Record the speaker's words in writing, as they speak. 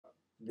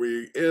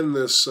We end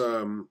this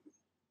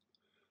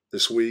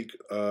week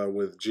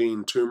with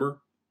Gene Toomer,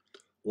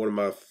 one of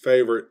my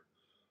favorite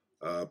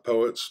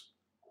poets.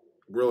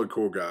 Really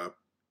cool guy.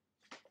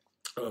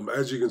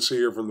 As you can see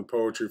here from the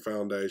Poetry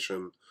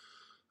Foundation,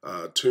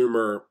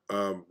 Toomer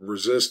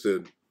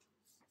resisted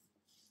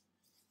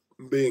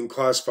being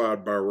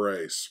classified by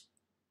race.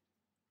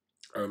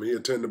 He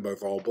attended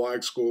both all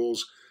black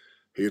schools.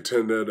 He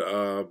attended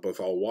both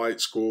all white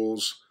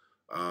schools.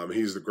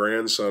 He's the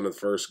grandson of the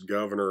first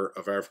governor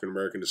of African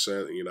American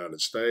descent in the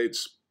United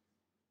States.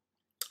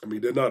 He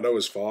did not know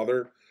his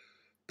father,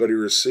 but he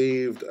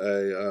received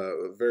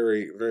a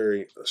very,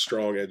 very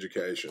strong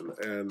education.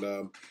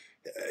 And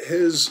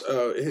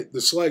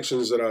the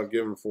selections that I've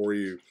given for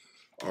you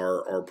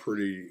are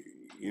pretty,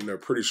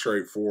 pretty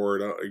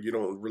straightforward. You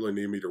don't really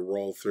need me to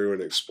roll through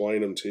and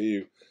explain them to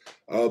you.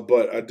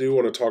 But I do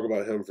want to talk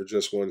about him for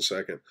just 1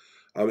 second.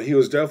 He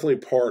was definitely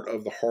part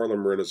of the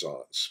Harlem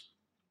Renaissance.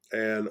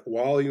 And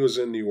while he was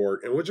in New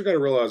York, and what you got to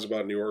realize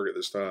about New York at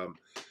this time,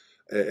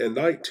 in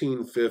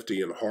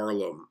 1950 in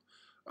Harlem,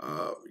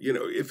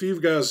 if you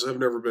guys have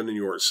never been to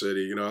New York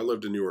City, I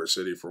lived in New York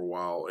City for a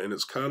while, and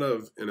it's kind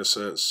of, in a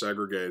sense,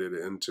 segregated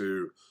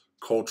into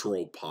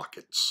cultural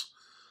pockets.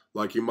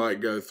 Like you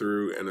might go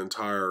through an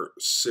entire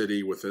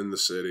city within the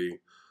city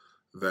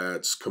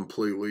that's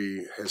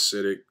completely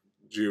Hasidic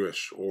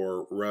Jewish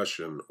or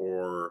Russian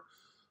or,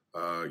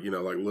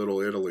 like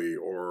Little Italy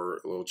or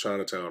Little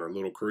Chinatown or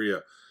Little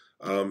Korea.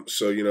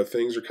 So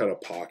things are kind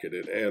of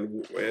pocketed.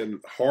 And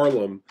in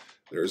Harlem,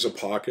 there's a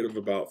pocket of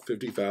about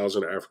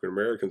 50,000 African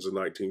Americans in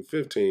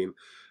 1915.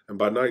 And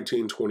by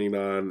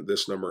 1929,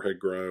 this number had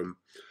grown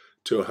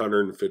to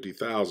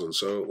 150,000.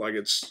 So, like,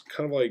 it's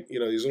kind of like,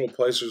 these little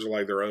places are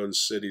like their own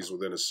cities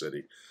within a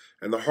city.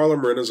 And the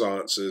Harlem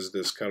Renaissance is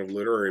this kind of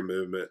literary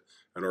movement,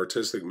 an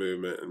artistic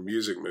movement, and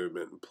music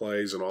movement, and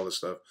plays and all this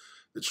stuff.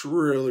 It's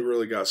really,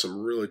 really got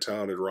some really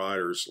talented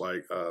writers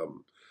like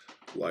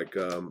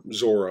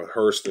Zora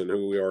Hurston,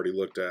 who we already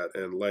looked at,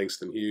 and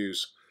Langston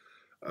Hughes,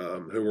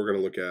 who we're going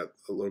to look at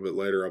a little bit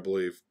later, I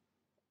believe,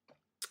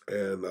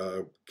 and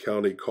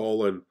County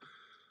Colin.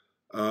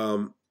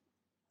 And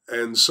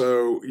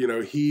so,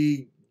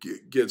 he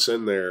gets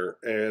in there,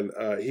 and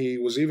he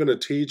was even a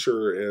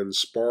teacher in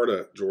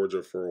Sparta,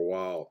 Georgia, for a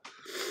while.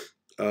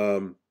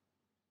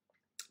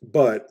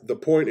 But the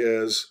point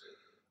is,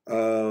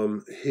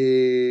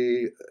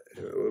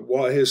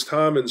 while his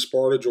time in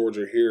Sparta,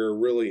 Georgia, here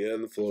really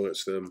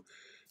influenced him,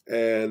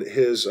 and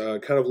his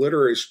kind of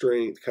literary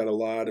strength kind of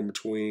lied in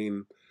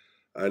between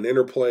an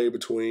interplay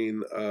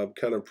between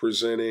kind of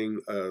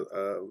presenting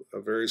a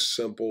very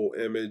simple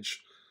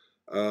image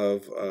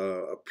of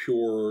a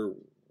pure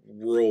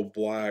rural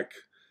black,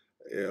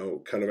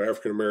 kind of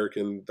African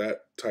American,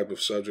 that type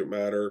of subject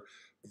matter,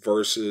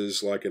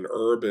 versus like an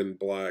urban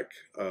black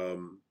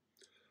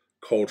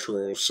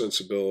cultural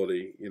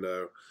sensibility,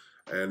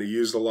 and he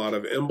used a lot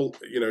of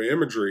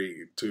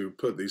imagery to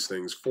put these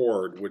things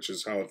forward, which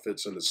is how it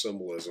fits into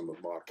symbolism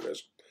of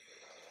modernism.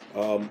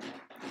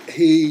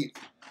 He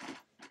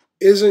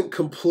isn't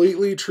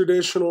completely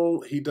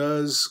traditional. He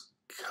does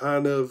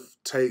kind of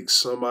take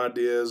some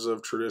ideas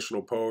of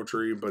traditional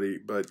poetry, but he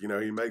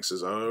makes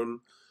his own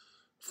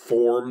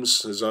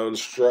forms, his own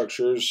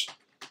structures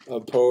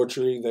of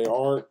poetry. They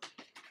aren't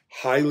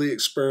highly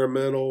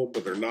experimental,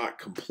 but they're not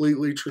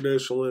completely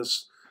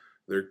traditionalist.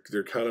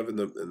 They're kind of in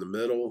the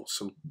middle.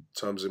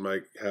 Sometimes they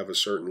might have a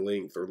certain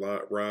length or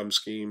rhyme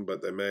scheme,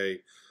 but they may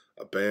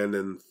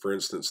abandon, for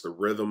instance, the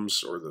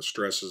rhythms or the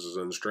stresses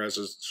and stress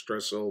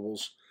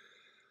syllables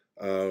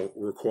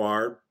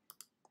required.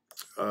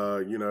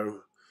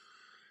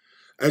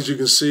 As you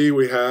can see,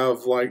 we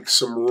have like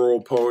some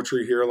rural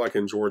poetry here, like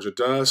in Georgia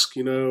Dusk.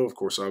 Of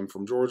course, I'm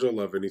from Georgia. I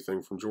love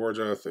anything from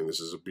Georgia. I think this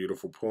is a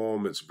beautiful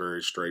poem. It's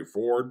very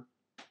straightforward.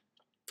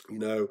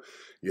 You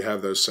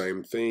have those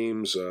same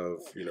themes of,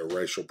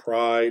 racial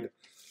pride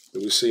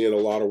that we see in a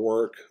lot of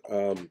work.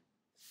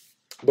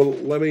 But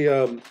let me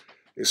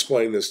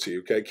explain this to you.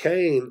 Okay,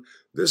 Kane,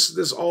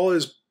 this all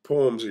his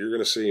poems that you're going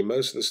to see,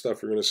 most of the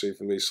stuff you're going to see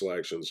from these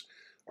selections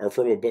are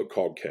from a book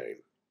called Kane.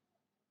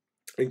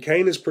 And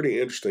Kane is pretty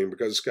interesting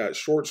because it's got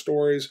short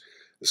stories,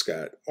 it's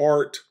got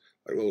art,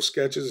 like little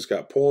sketches, it's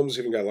got poems,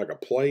 even got like a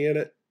play in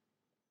it.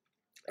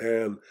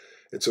 And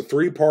it's a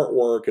 3-part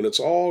work, and it's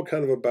all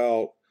kind of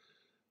about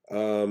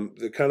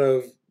the kind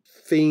of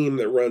theme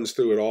that runs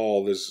through it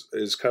all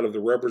is kind of the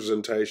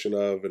representation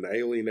of an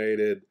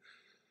alienated,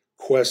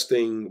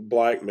 questing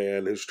black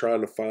man who's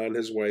trying to find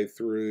his way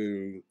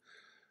through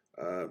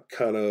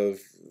kind of,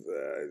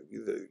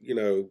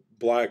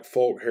 black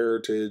folk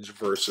heritage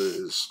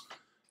versus,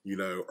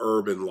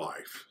 urban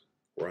life,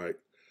 right?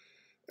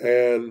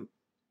 And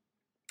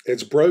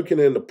it's broken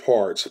into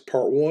parts.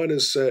 Part 1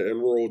 is set in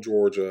rural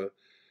Georgia,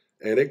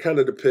 and it kind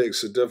of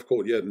depicts the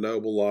difficult yet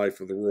noble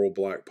life of the rural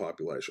black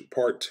population.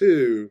 Part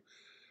 2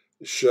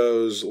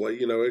 shows, like,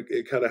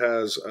 it kind of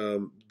has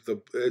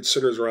it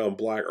centers around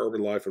black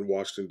urban life in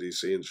Washington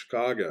D.C. and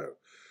Chicago,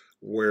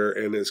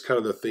 and it's kind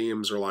of the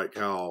themes are like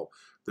how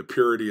the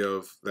purity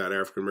of that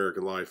African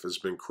American life has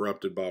been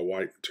corrupted by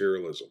white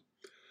materialism.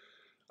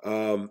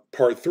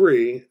 Part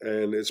three,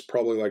 and it's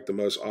probably like the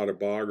most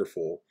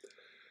autobiographical,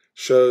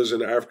 shows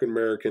an African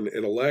American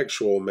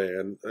intellectual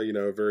man,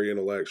 a very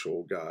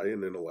intellectual guy,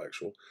 an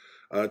intellectual,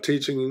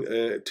 teaching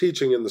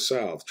in the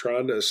South,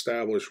 trying to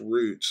establish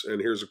roots.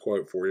 And here's a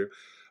quote for you: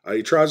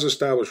 he tries to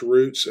establish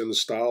roots in the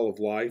style of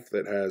life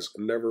that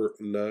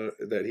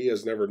he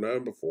has never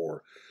known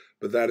before,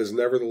 but that is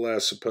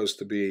nevertheless supposed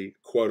to be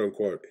quote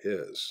unquote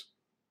his.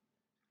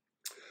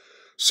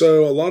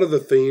 So a lot of the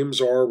themes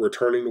are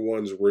returning to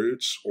one's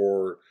roots,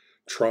 or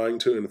trying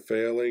to and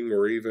failing,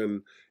 or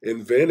even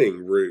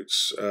inventing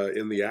roots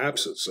in the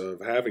absence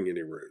of having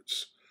any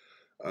roots.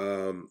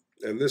 And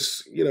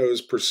this,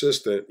 is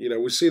persistent.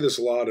 We see this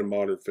a lot in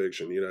modern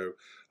fiction.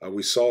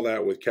 We saw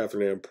that with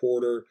Catherine Ann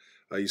Porter.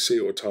 You see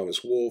it with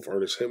Thomas Wolfe.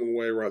 Ernest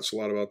Hemingway writes a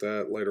lot about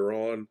that later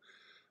on.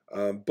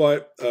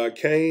 But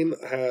Kane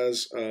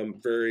has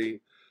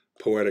very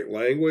poetic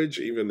language.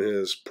 Even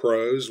his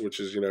prose, which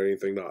is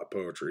anything not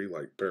poetry,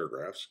 like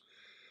paragraphs,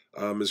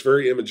 is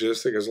very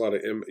imagistic. Has a lot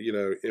of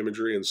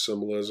imagery and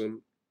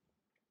symbolism.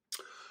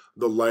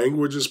 The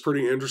language is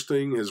pretty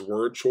interesting. His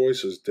word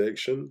choice, his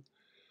diction,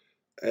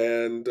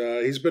 and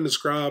he's been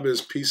described as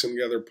piecing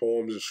together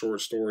poems and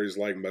short stories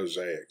like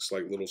mosaics,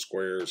 like little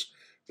squares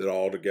that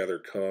all together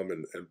come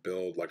and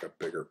build like a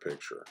bigger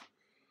picture.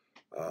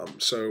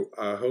 So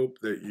I hope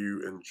that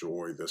you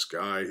enjoy this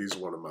guy. He's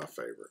one of my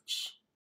favorites.